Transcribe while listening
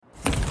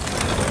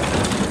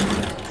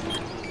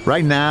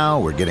Right now,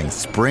 we're getting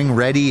spring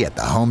ready at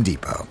the Home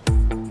Depot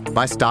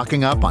by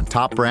stocking up on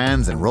top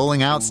brands and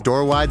rolling out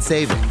store-wide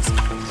savings.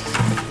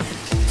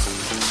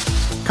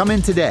 Come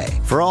in today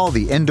for all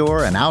the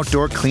indoor and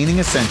outdoor cleaning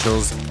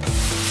essentials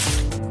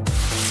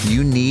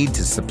you need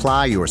to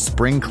supply your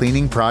spring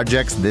cleaning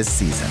projects this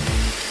season.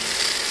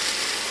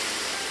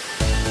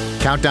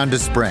 Countdown to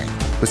spring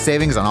with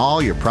savings on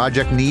all your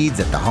project needs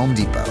at the Home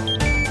Depot.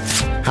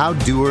 How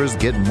doers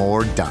get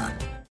more done.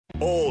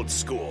 Old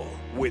School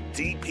with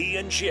DP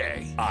and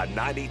J on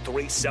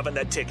 93.7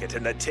 The Ticket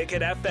and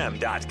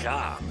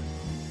theticketfm.com.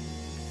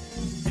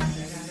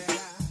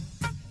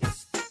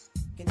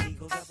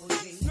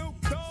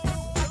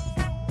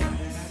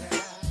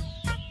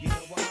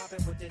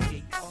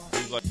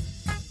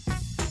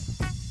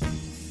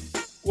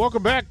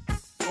 Welcome back.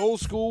 Old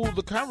School.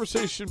 The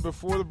conversation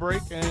before the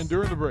break and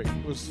during the break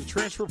was the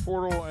transfer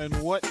portal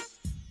and what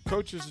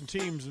coaches and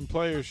teams and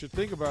players should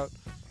think about,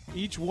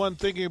 each one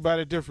thinking about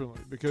it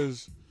differently,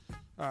 because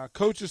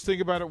coaches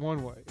think about it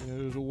one way. You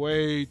know, there's a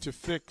way to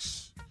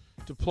fix,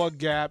 to plug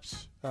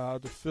gaps, to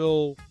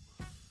fill,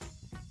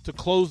 to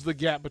close the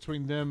gap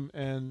between them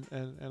and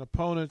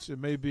opponents. It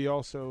may be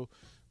also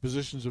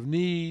positions of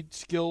need,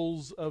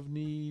 skills of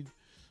need,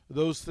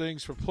 those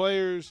things. For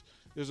players,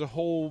 there's a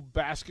whole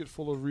basket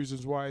full of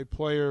reasons why a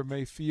player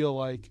may feel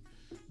like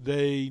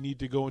they need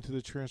to go into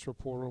the transfer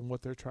portal and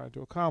what they're trying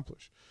to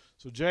accomplish.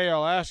 So, Jay,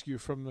 I'll ask you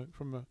from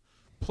the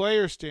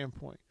player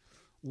standpoint,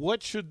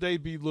 what should they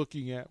be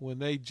looking at when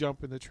they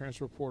jump in the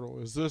transfer portal?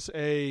 Is this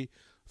a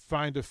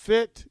find a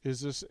fit?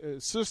 Is this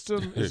a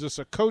system? Is this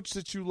a coach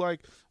that you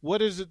like?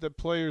 What is it that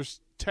players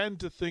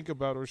tend to think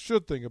about or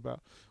should think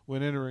about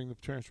when entering the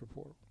transfer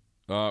portal?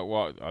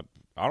 Well,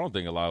 I don't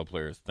think a lot of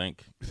players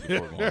think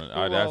before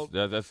going.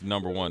 That's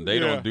number one. They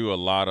don't do a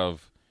lot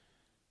of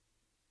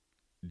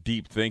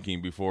deep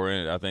thinking before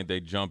it. I think they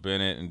jump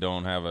in it and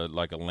don't have a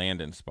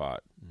landing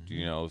spot. Mm-hmm.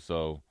 You know,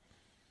 so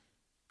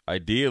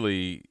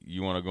ideally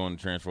you want to go in the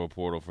transfer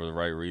portal for the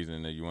right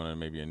reason. That you want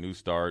maybe a new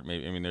start.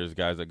 Maybe there's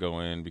guys that go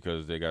in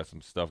because they got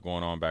some stuff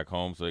going on back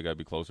home, so they got to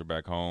be closer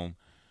back home.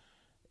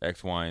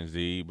 X, Y, and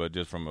Z, but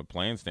just from a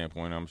playing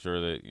standpoint, I'm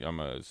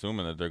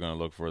assuming that they're going to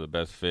look for the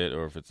best fit,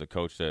 or if it's a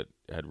coach that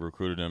had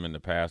recruited them in the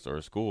past or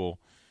a school,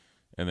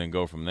 and then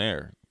go from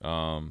there.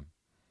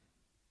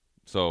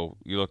 So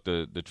you look,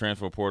 the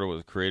transfer portal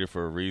was created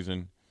for a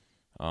reason.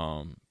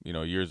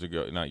 Years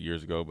ago, not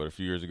years ago, but a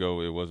few years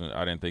ago, it wasn't.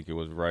 I didn't think it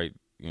was right.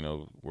 You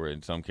know, where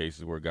in some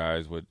cases where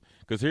guys would,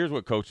 because here's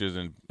what coaches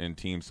and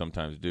teams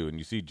sometimes do, and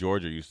you see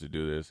Georgia used to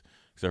do this,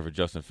 except for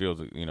Justin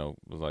Fields. You know,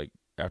 was like,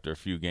 after a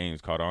few games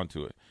caught on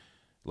to it.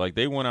 Like,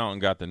 they went out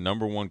and got the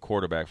number one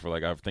quarterback for,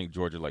 I think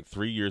Georgia,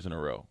 3 years in a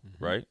row,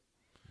 mm-hmm. right?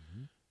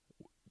 Mm-hmm.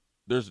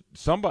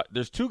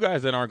 There's two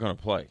guys that aren't going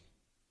to play,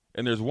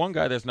 and there's one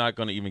guy that's not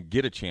going to even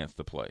get a chance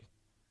to play.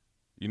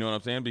 You know what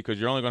I'm saying? Because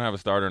you're only going to have a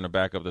starter and a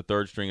backup. The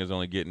third string is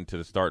only getting to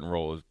the starting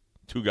role as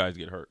two guys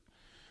get hurt.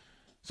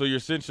 So you're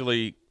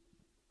essentially,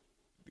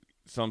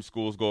 some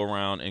schools go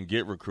around and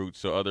get recruits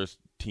so other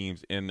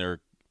teams in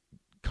their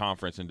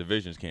conference and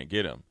divisions can't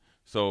get them.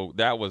 So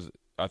that was,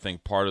 I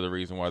think, part of the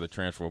reason why the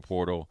transfer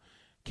portal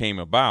came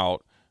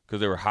about, because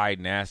they were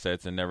hiding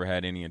assets and never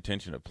had any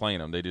intention of playing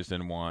them. They just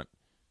didn't want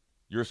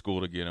your school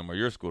to get them or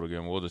your school to get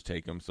them. We'll just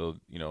take them so,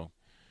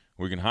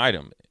 we can hide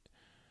them.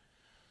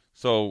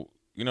 So,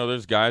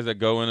 there's guys that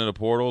go into the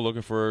portal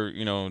looking for,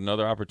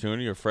 another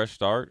opportunity, a fresh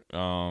start.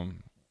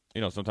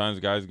 Sometimes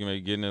guys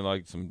may get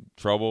into, some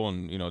trouble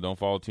and, don't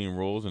follow team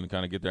rules and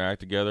kind of get their act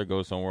together,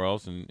 go somewhere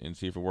else and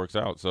see if it works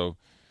out. So,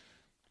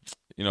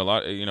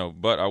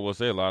 but I will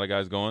say a lot of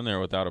guys go in there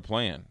without a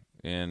plan.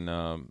 And,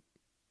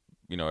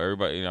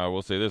 everybody, I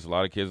will say this, a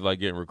lot of kids like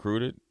getting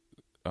recruited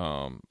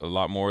a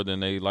lot more than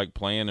they like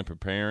playing and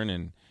preparing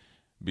and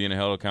being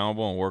held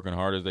accountable and working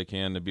hard as they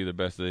can to be the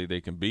best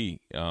they can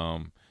be.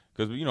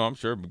 Because, I'm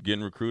sure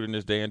getting recruited in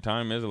this day and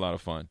time is a lot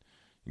of fun.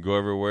 You go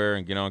everywhere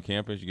and get on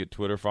campus, you get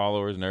Twitter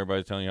followers, and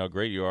everybody's telling you how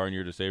great you are and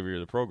you're the savior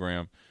of the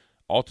program.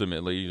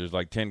 Ultimately, there's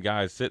 10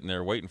 guys sitting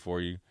there waiting for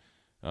you.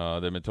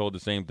 They've been told the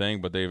same thing,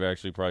 but they've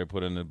actually probably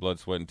put in the blood,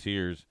 sweat, and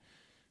tears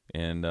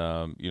and,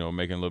 making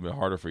it a little bit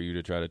harder for you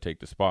to try to take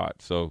the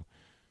spot. So,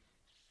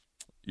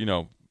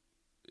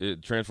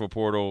 transfer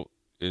portal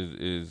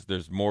is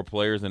there's more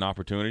players than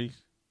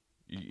opportunities,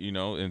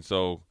 and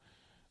so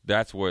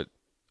that's what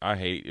I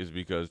hate, is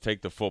because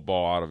take the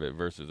football out of it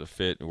versus a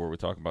fit, where we're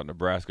talking about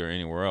Nebraska or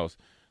anywhere else.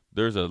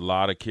 There's a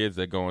lot of kids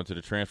that go into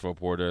the transfer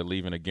portal that are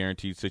leaving a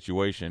guaranteed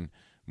situation,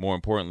 more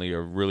importantly, a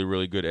really,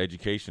 really good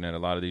education at a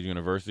lot of these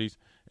universities,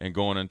 and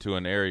going into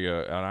an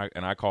area,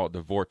 and I call it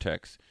the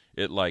vortex.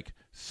 It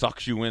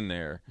sucks you in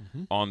there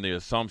mm-hmm. on the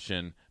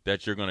assumption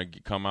that you're going to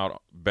come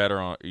out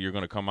better you're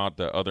going to come out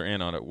the other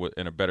end on it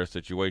in a better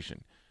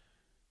situation.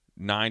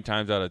 9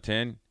 times out of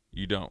 10,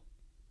 you don't.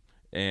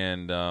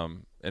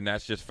 And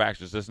that's just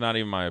factual. That's not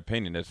even my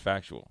opinion. That's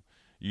factual.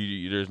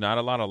 There's not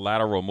a lot of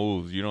lateral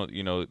moves. You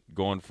don't,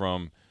 going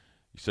from,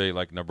 say,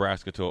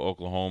 Nebraska to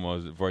Oklahoma,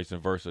 vice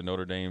versa,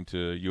 Notre Dame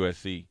to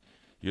USC.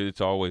 It's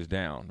always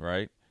down,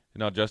 right?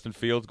 Justin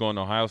Fields going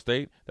to Ohio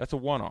State, that's a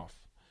one-off.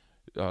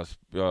 That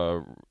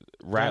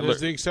Rattler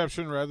is the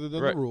exception rather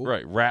than the rule.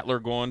 Right, Rattler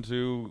going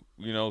to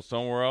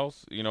somewhere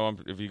else.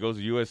 If he goes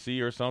to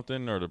USC or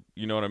something, or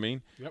you know what I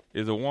mean. Yep.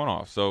 Is a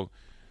one-off. So,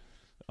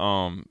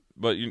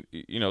 but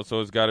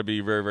so it's got to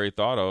be very, very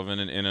thought of.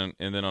 And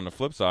then on the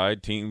flip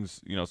side,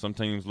 teams, some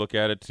teams look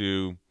at it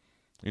to,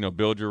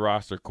 build your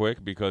roster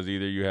quick, because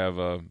either you have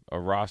a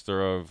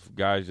roster of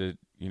guys that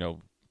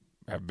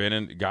have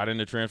got in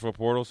the transfer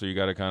portal, so you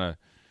got to kind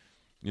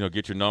of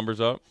get your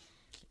numbers up.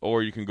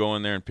 Or you can go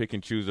in there and pick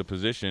and choose a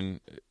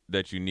position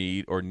that you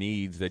need, or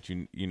needs that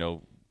you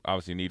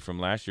obviously need from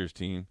last year's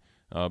team,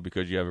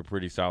 because you have a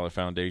pretty solid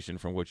foundation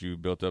from what you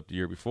built up the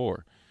year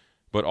before.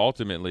 But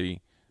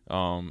ultimately,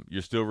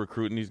 you're still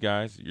recruiting these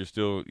guys. You're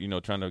still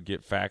trying to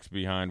get facts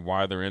behind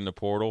why they're in the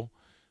portal,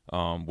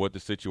 what the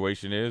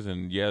situation is,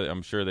 and yeah,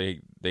 I'm sure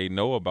they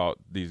know about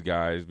these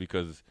guys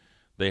because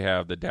they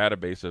have the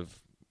database of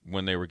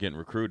when they were getting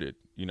recruited.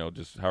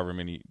 Just however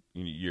many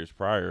years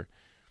prior.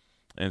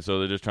 And so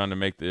they're just trying to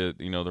make the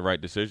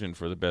right decision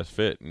for the best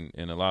fit.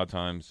 And a lot of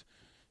times,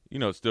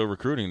 it's still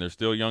recruiting. They're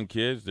still young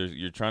kids.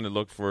 You're trying to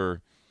look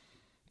for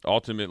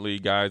ultimately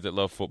guys that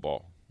love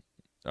football.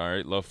 All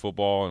right, love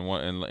football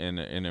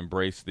and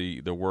embrace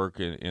the work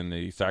and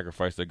the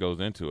sacrifice that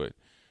goes into it.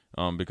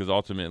 Because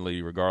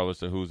ultimately,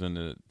 regardless of who's in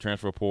the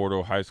transfer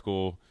portal, high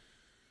school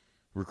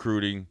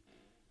recruiting,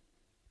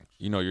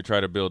 you're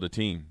trying to build a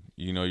team.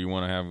 You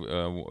want to have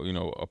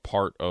a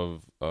part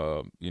of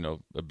a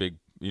big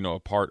a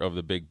part of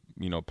the big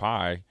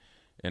pie,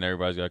 and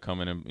everybody's got to come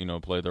in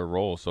and play their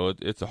role. So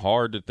it's a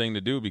hard thing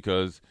to do,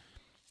 because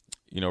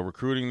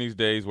recruiting these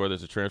days, whether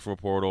it's a transfer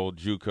portal,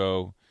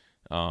 JUCO,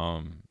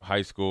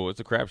 high school,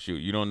 it's a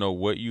crapshoot. You don't know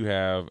what you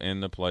have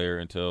in the player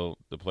until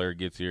the player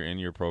gets here in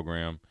your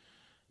program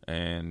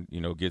and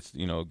gets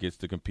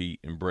to compete,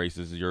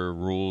 embraces your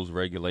rules,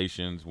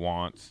 regulations,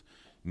 wants,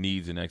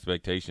 needs, and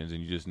expectations,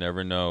 and you just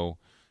never know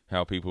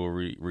how people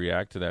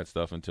react to that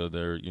stuff until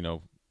they're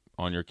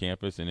on your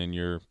campus and in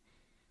your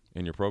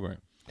program.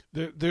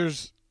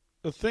 There's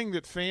a thing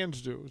that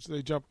fans do is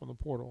they jump on the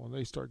portal and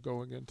they start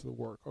going into the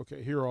work.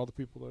 Okay, here are all the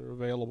people that are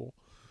available.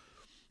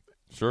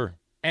 Sure.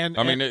 And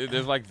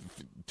there's like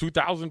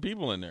 2,000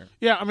 people in there.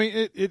 Yeah, I mean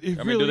it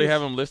really do they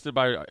have them listed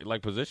by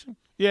like position?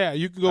 Yeah,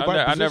 you can go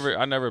by position.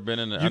 I've never been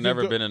in the I've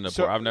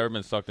never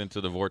been sucked into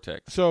the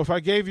vortex. So if I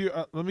gave you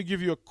let me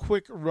give you a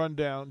quick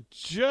rundown,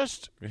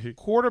 just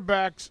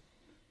quarterbacks,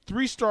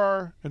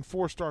 3-star and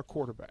 4-star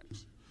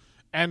quarterbacks,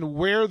 and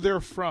where they're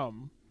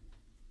from,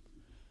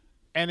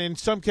 and in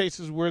some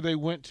cases where they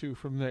went to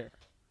from there.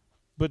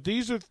 But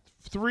these are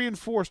 3- and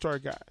 4-star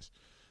guys.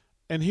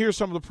 And here's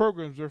some of the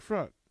programs they're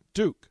from.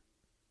 Duke,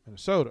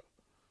 Minnesota,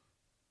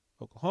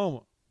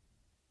 Oklahoma.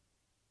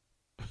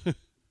 Is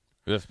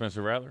that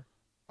Spencer Rattler?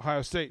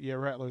 Ohio State, yeah,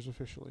 Rattler's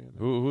officially in there.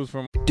 Who's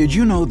from? Did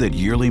you know that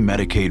yearly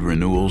Medicaid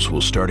renewals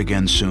will start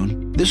again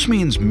soon? This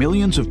means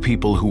millions of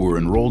people who were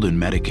enrolled in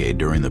Medicaid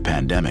during the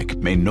pandemic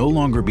may no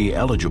longer be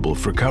eligible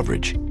for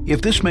coverage. If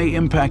this may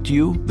impact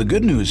you, the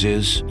good news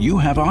is you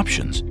have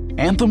options.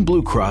 Anthem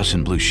Blue Cross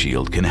and Blue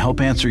Shield can help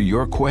answer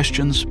your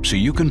questions so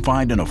you can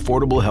find an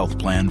affordable health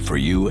plan for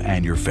you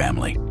and your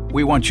family.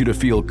 We want you to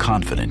feel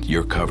confident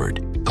you're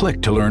covered.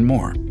 Click to learn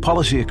more.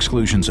 Policy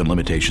exclusions and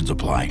limitations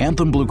apply.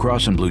 Anthem Blue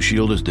Cross and Blue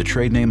Shield is the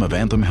trade name of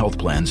Anthem Health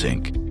Plans,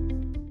 Inc.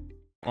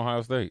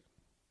 Ohio State.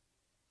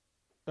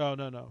 Oh,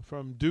 no.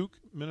 From Duke,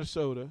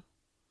 Minnesota.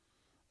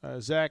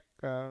 Zach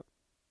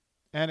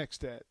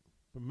Annexstad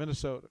from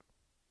Minnesota.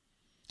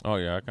 Oh,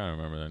 yeah, I kind of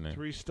remember that name.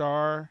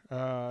 3-star.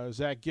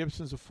 Zach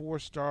Gibson's a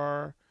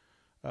 4-star.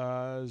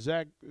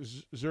 Zach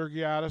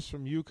Zergiadis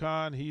from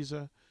UConn. He's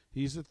a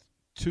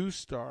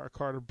 2-star.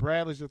 Carter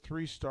Bradley's a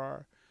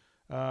 3-star.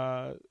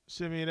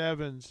 Simeon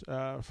Evans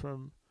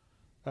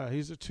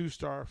he's a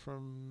 2-star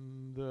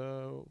from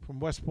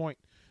West Point.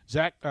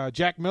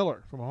 Jack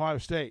Miller from Ohio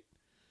State,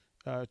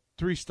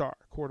 3-star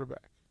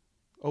quarterback,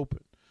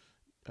 open.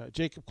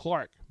 Jacob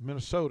Clark,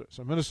 Minnesota.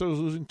 So Minnesota's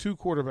losing 2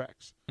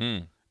 quarterbacks.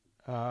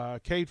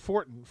 Cade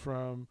Fortin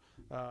from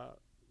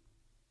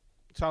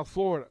South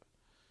Florida.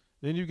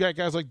 Then you've got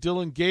guys like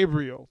Dylan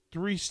Gabriel,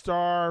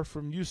 3-star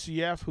from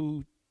UCF,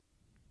 who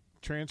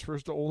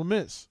transfers to Ole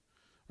Miss,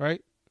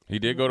 right? He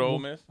did go to Ole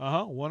Miss?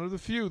 One of the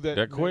few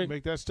that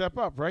make that step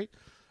up, right?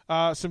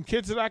 Some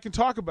kids that I can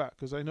talk about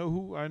because I know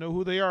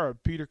who they are.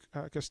 Peter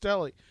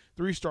Castelli,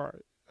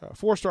 3-star,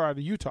 4-star out of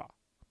Utah,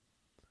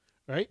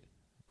 right?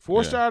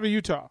 4-star out of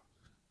Utah.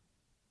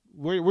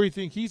 Where do you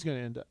think he's going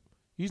to end up?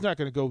 He's not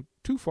going to go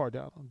too far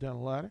down the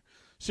ladder.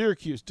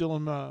 Syracuse,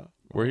 Dylan.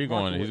 Where he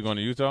going? He's going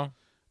to Utah?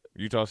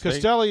 Utah State?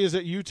 Castelli is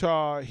at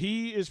Utah.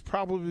 He is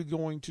probably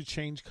going to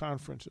change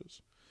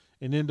conferences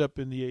and end up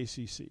in the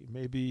ACC,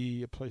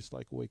 maybe a place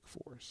like Wake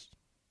Forest.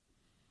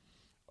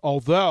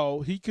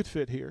 Although he could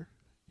fit here.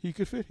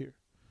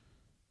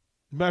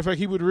 Matter of fact,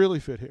 he would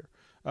really fit here.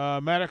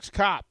 Maddox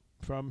Kopp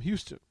from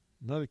Houston,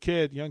 another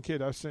young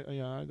kid. I've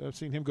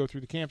seen him go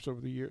through the camps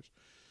over the years.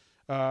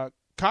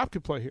 Kopp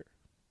could play here.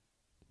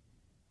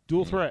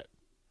 Dual threat.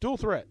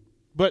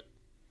 But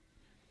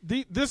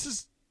this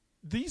is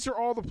these are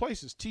all the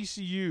places: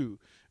 TCU,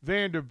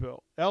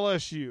 Vanderbilt,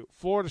 LSU,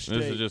 Florida State.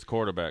 This is just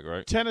quarterback,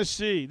 right?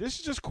 Tennessee. This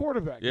is just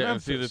quarterback. Yeah,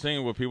 Memphis, and see the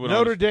thing with people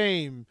Notre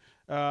Dame,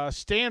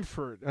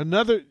 Stanford,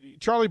 another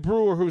Charlie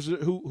Brewer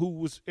who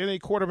was in a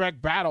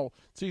quarterback battle.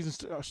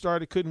 Season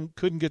started,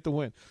 couldn't get the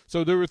win.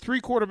 So there were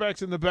 3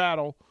 quarterbacks in the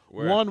battle.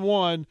 Where? One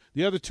won.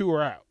 The other 2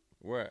 are out.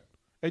 Where?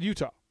 At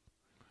Utah.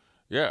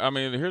 Yeah, I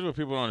mean, here's what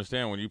people don't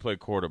understand when you play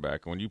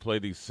quarterback. When you play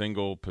these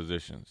single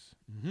positions,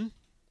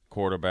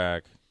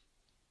 quarterback.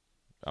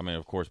 I mean,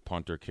 of course,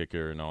 punter,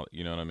 kicker, and all.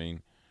 You know what I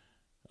mean?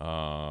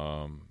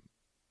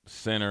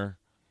 Center.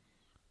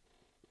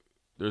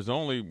 There's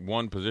only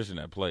one position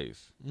that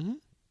plays.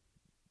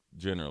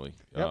 Generally,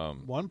 Yep,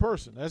 one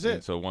person. That's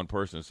it. So one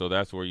person. So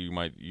that's where you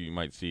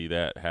might see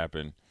that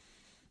happen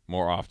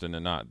more often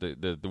than not.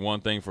 The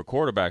one thing for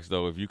quarterbacks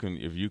though, if you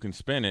can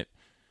spin it,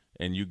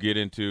 and you get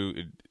into,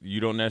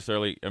 you don't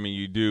necessarily. I mean,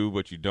 you do,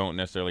 but you don't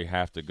necessarily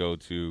have to go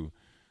to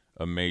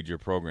a major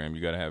program.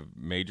 You got to have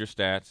major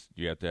stats.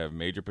 You have to have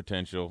major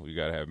potential. You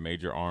got to have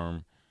major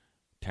arm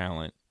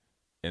talent,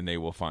 and they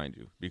will find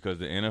you because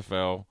the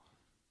NFL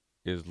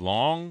is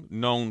long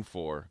known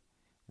for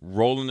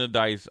rolling the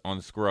dice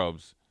on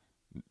scrubs,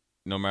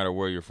 no matter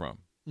where you're from.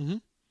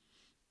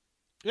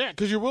 Yeah,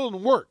 because you're willing to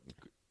work.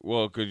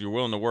 Well, because you're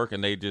willing to work,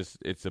 and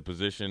it's a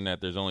position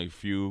that there's only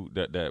few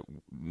that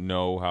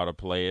know how to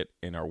play it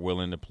and are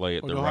willing to play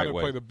it the right way. Know how to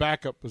play the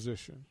backup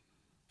position.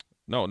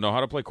 No, know how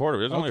to play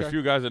quarterback. There's only a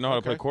few guys that know how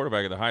to play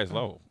quarterback at the highest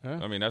level. Yeah.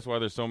 I mean, that's why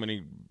there's so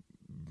many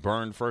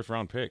burned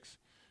first-round picks.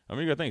 I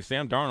mean, you got to think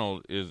Sam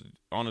Darnold is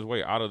on his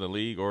way out of the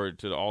league or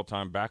to the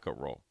all-time backup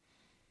role.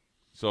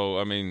 So,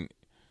 I mean,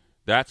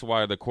 that's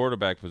why the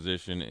quarterback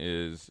position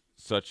is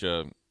such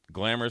a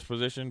glamorous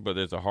position, but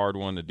it's a hard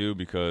one to do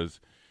because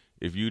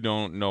if you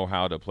don't know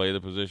how to play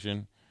the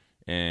position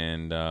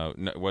and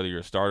whether you're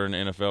a starter in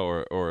the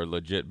NFL or a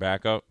legit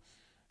backup,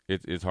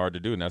 it's hard to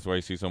do, and that's why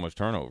you see so much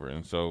turnover.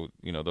 And so,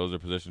 those are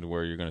positions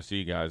where you're going to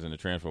see guys in the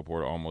transfer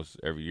portal almost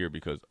every year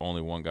because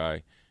only one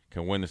guy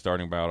can win the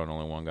starting battle and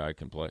only one guy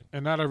can play.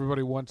 And not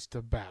everybody wants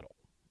to battle.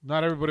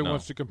 Not everybody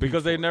wants to compete.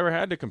 Because they've never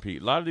had to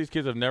compete. A lot of these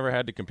kids have never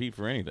had to compete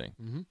for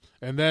anything.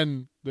 And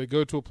then they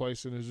go to a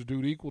place and there's a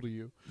dude equal to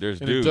you. There's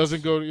and dudes. It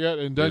doesn't go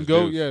it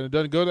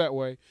doesn't go that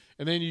way.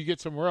 And then you get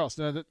somewhere else.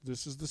 Now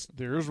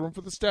there is room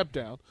for the step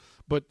down,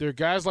 but there are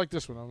guys like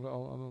this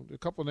one. A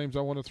couple of names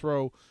I want to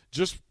throw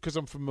just because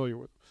I'm familiar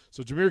with them.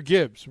 So Jahmyr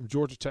Gibbs from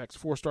Georgia Tech,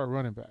 4-star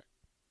running back.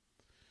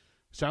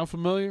 Sound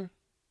familiar?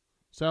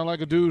 Sound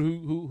like a dude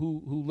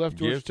who left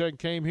Georgia Tech and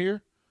came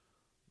here?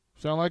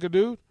 Sound like a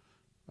dude?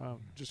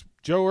 Just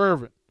Joe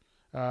Irvin.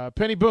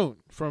 Penny Boone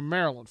from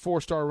Maryland,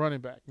 4-star running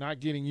back,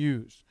 not getting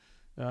used.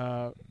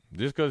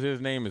 Just because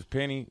his name is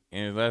Penny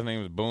and his last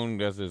name is Boone,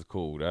 that's just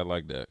cool. I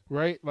like that.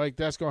 Right? Like,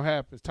 that's going to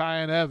happen.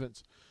 Tyon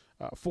Evans,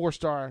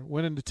 4-star,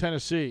 went into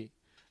Tennessee.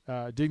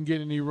 Didn't get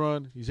any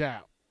run. He's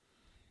out.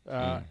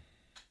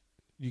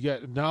 You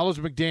got Knowledge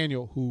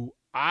McDaniel,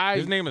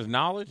 his name is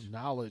Knowledge?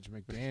 Knowledge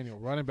McDaniel,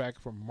 running back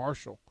from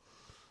Marshall.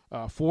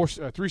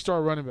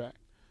 3-star running back.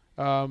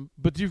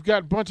 But you've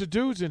got a bunch of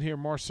dudes in here.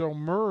 Marcel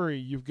Murray.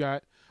 You've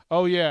got,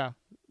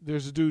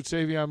 there's a dude,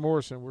 Savion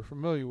Morrison, we're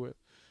familiar with.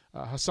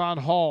 Hassan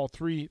Hall,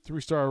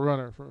 three-star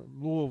runner from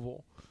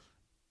Louisville.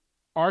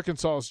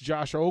 Arkansas's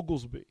Josh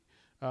Oglesby.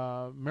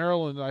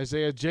 Maryland,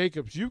 Isaiah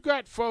Jacobs. You've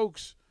got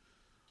folks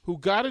who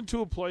got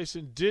into a place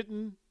and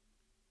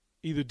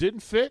either didn't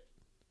fit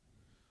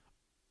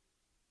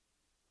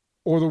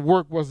or the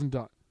work wasn't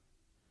done.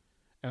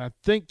 And I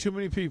think too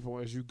many people,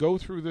 as you go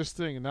through this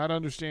thing and not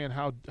understand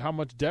how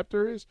much depth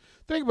there is,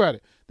 think about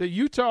it. That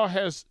Utah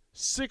has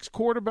 6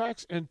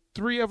 quarterbacks and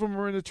 3 of them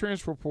are in the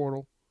transfer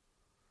portal,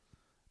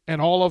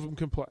 and all of them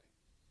can play.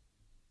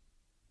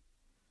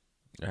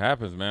 It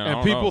happens, man.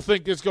 And people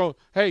think it's going,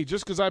 hey,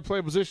 just because I play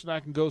a position, I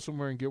can go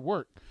somewhere and get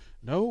work.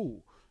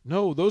 No.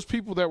 Those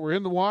people that were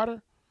in the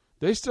water,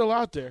 they still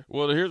out there.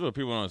 Well, here's what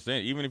people don't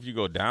understand. Even if you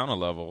go down a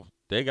level,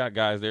 they got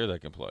guys there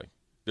that can play.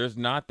 There's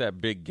not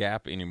that big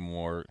gap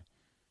anymore.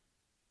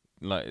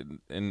 Like,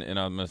 and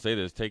I'm going to say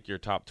this, take your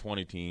top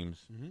 20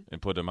 teams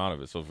and put them out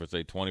of it. So for,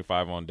 say,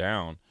 25 on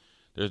down,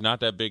 there's not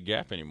that big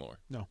gap anymore.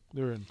 No,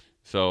 they're in.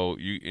 So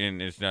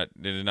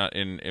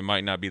it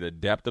might not be the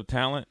depth of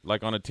talent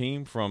like on a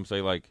team from,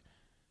 say, like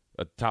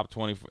a top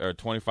 20 or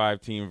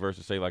 25 team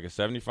versus, say, like a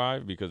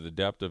 75 because the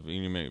depth of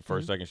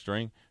first, second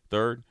string,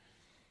 third.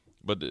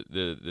 But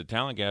the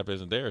talent gap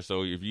isn't there.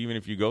 So even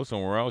if you go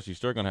somewhere else, you're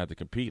still going to have to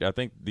compete. I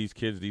think these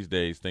kids these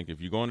days think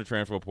if you go in the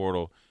transfer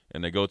portal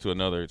and they go to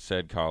another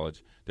said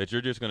college, that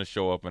you're just going to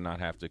show up and not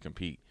have to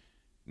compete.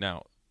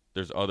 Now,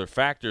 there's other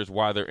factors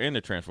why they're in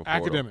the transfer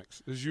portal.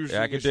 Academics is usually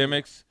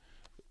academics.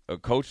 A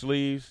coach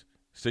leaves,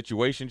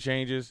 situation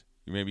changes.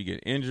 You maybe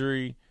get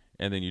injury,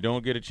 and then you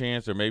don't get a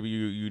chance, or maybe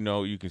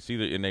you can see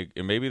that,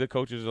 and maybe the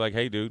coaches are like,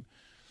 "Hey, dude,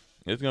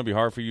 it's going to be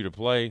hard for you to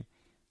play."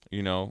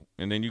 And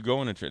then you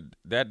go in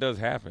that does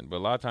happen. But a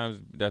lot of times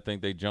I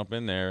think they jump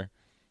in there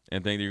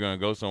and think you're going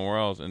to go somewhere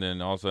else, and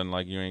then all of a sudden,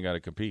 like, you ain't got to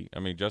compete. I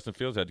mean, Justin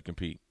Fields had to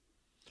compete.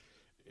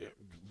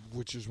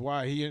 which is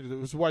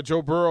why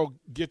Joe Burrow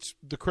gets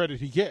the credit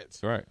he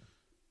gets. Right.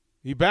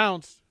 He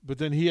bounced, but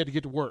then he had to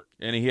get to work.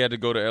 And he had to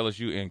go to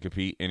LSU and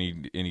compete, and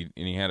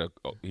he had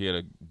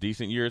a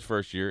decent year his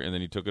first year, and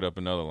then he took it up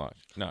another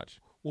notch.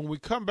 When we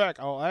come back,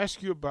 I'll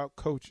ask you about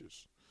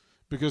coaches,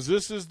 because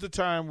this is the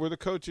time where the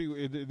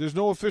coaching. There's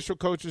no official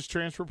coaches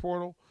transfer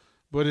portal,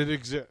 but it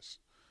exists.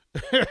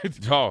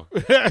 Oh.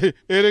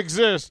 It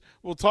exists.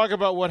 We'll talk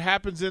about what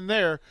happens in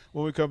there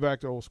when we come back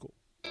to Old School.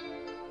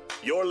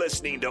 You're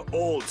listening to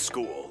Old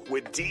School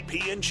with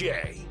DP and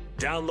J.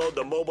 Download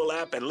the mobile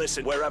app and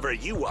listen wherever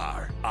you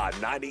are on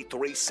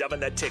 93.7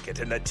 The Ticket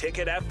and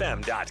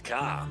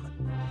theticketfm.com.